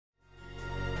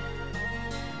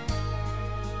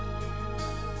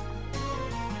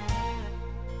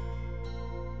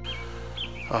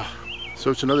Uh,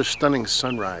 so it's another stunning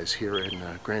sunrise here in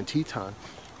Grand Teton.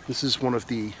 This is one of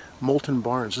the Moulton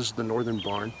barns. This is the northern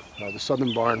barn. The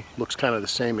southern barn looks kind of the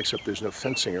same, except there's no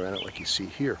fencing around it like you see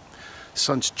here. The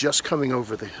sun's just coming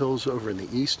over the hills over in the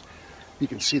east. You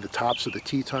can see the tops of the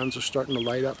Tetons are starting to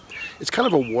light up. It's kind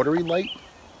of a watery light,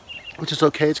 which is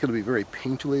okay. It's going to be very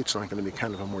painterly. It's not going to be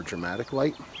kind of a more dramatic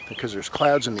light because there's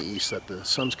clouds in the east that the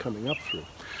sun's coming up through.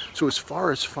 So as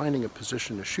far as finding a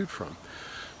position to shoot from,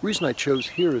 the reason I chose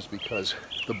here is because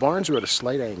the barns are at a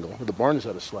slight angle, or the barn is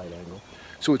at a slight angle.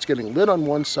 So it's getting lit on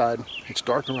one side, it's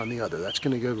darker on the other. That's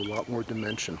going to give a lot more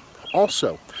dimension.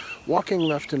 Also, walking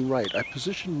left and right, I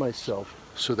positioned myself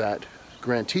so that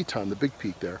Grand Teton, the big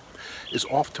peak there, is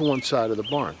off to one side of the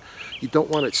barn. You don't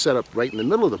want it set up right in the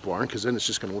middle of the barn because then it's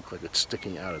just going to look like it's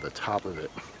sticking out of the top of it.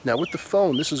 Now with the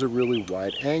phone, this is a really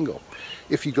wide angle.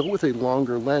 If you go with a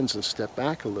longer lens and step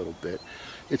back a little bit,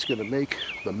 it's going to make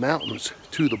the mountains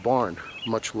to the barn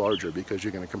much larger because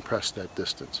you're going to compress that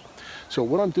distance. So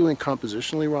what I'm doing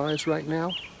compositionally wise right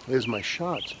now is my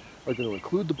shots are going to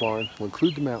include the barn, will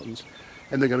include the mountains,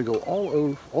 and they're going to go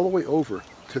all the way over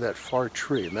to that far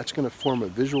tree, and that's going to form a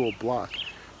visual block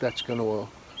that's going to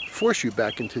force you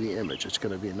back into the image. It's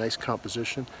going to be a nice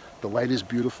composition. The light is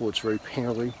beautiful. It's very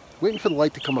painterly. Waiting for the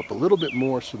light to come up a little bit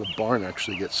more so the barn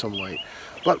actually gets some light,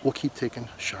 but we'll keep taking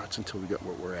shots until we get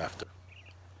what we're after.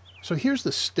 So here's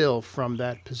the still from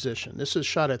that position. This is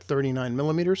shot at 39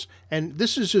 millimeters, and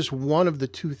this is just one of the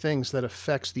two things that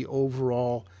affects the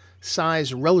overall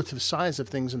size, relative size of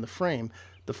things in the frame.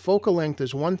 The focal length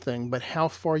is one thing, but how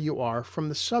far you are from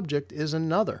the subject is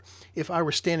another. If I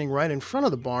were standing right in front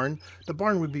of the barn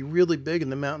would be really big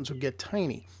and the mountains would get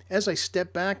tiny. As I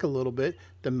step back a little bit,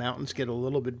 the mountains get a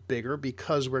little bit bigger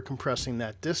because we're compressing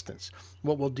that distance.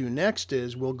 What we'll do next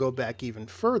is we'll go back even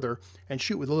further and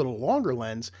shoot with a little longer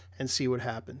lens and see what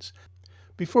happens.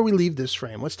 Before we leave this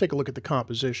frame, let's take a look at the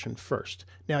composition first.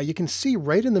 Now you can see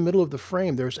right in the middle of the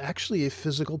frame there's actually a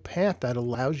physical path that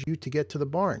allows you to get to the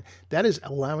barn. That is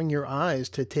allowing your eyes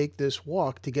to take this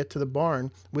walk to get to the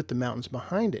barn with the mountains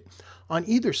behind it. On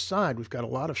either side we've got a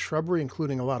lot of shrubbery,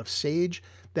 including a lot of sage,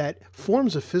 that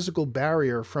forms a physical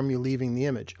barrier from you leaving the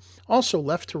image. Also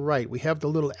left to right we have the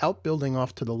little outbuilding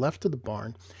off to the left of the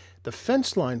barn. The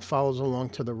fence line follows along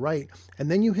to the right, and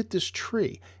then you hit this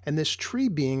tree. And this tree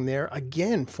being there,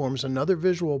 again, forms another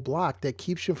visual block that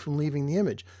keeps you from leaving the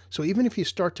image. So even if you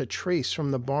start to trace from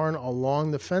the barn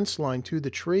along the fence line to the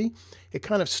tree, it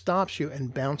kind of stops you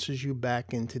and bounces you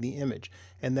back into the image.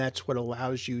 And that's what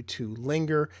allows you to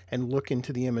linger and look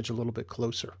into the image a little bit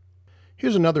closer.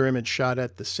 Here's another image shot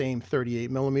at the same 38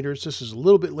 millimeters. This is a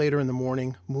little bit later in the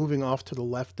morning, moving off to the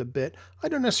left a bit. I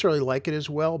don't necessarily like it as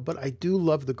well, but I do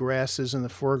love the grasses in the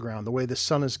foreground, the way the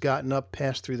sun has gotten up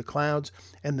past through the clouds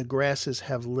and the grasses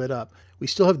have lit up. We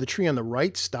still have the tree on the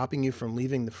right stopping you from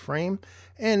leaving the frame,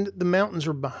 and the mountains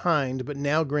are behind, but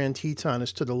now Grand Teton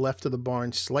is to the left of the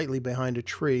barn, slightly behind a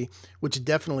tree, which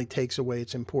definitely takes away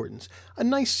its importance. A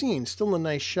nice scene, still a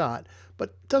nice shot,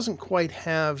 but doesn't quite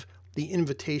have the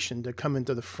invitation to come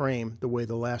into the frame the way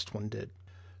the last one did.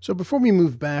 So before we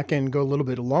move back and go a little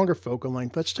bit longer focal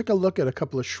length, let's take a look at a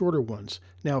couple of shorter ones.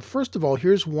 Now, first of all,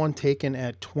 here's one taken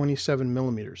at 27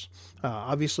 millimeters.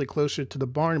 Obviously closer to the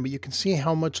barn, but you can see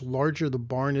how much larger the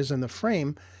barn is in the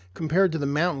frame compared to the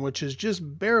mountain, which is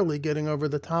just barely getting over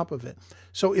the top of it.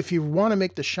 So if you want to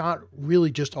make the shot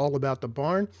really just all about the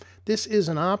barn, this is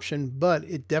an option, but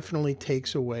it definitely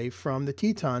takes away from the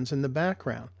Tetons in the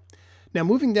background. Now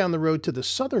moving down the road to the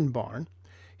southern barn,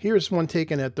 here's one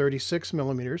taken at 36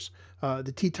 millimeters.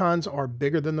 The Tetons are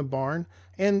bigger than the barn,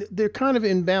 and they're kind of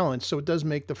in balance, so it does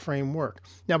make the frame work.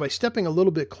 Now by stepping a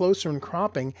little bit closer and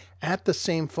cropping at the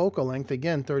same focal length,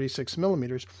 again 36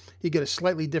 millimeters, you get a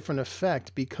slightly different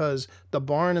effect because the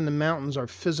barn and the mountains are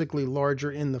physically larger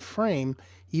in the frame,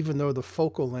 even though the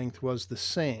focal length was the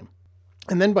same.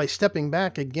 And then by stepping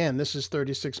back again, this is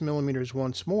 36 millimeters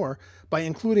once more, by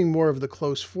including more of the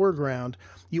close foreground,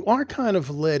 you are kind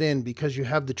of let in because you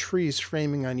have the trees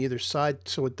framing on either side,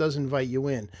 so it does invite you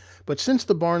in. But since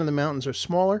the barn and the mountains are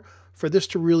smaller, for this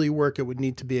to really work, it would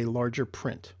need to be a larger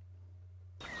print.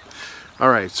 All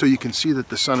right, so you can see that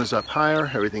the sun is up higher,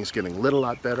 everything's getting lit a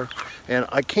lot better, and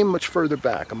I came much further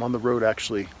back. I'm on the road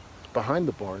actually behind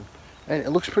the barn. And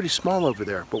it looks pretty small over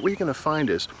there, but what you're going to find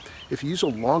is if you use a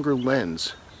longer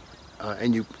lens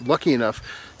and you're lucky enough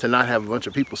to not have a bunch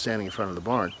of people standing in front of the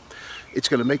barn, it's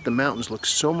going to make the mountains look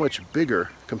so much bigger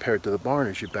compared to the barn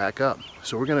as you back up.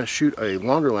 So we're going to shoot a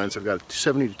longer lens. I've got a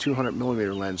 70 to 200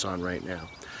 millimeter lens on right now.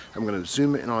 I'm going to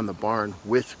zoom in on the barn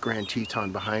with Grand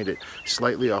Teton behind it,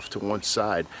 slightly off to one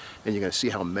side, and you're going to see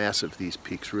how massive these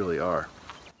peaks really are.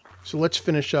 So let's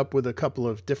finish up with a couple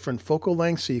of different focal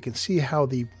lengths so you can see how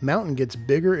the mountain gets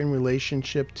bigger in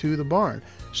relationship to the barn,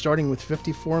 starting with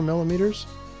 54 millimeters,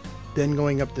 then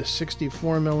going up to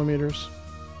 64 millimeters,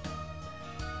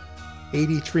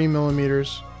 83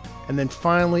 millimeters, and then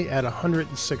finally at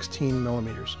 116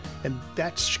 millimeters. And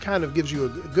that kind of gives you a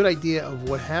good idea of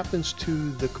what happens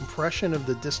to the compression of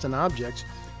the distant objects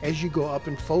as you go up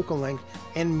in focal length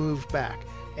and move back.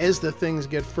 As the things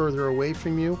get further away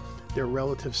from you, their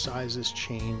relative sizes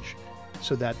change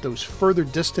so that those further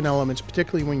distant elements,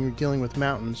 particularly when you're dealing with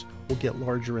mountains, will get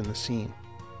larger in the scene.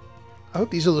 I hope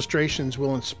these illustrations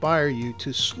will inspire you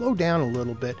to slow down a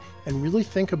little bit and really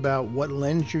think about what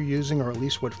lens you're using, or at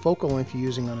least what focal length you're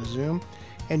using on a zoom,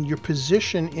 and your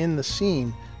position in the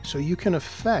scene so you can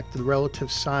affect the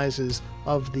relative sizes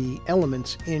of the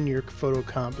elements in your photo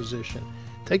composition.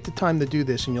 Take the time to do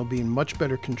this and you'll be in much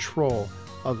better control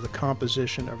of the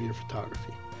composition of your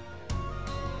photography.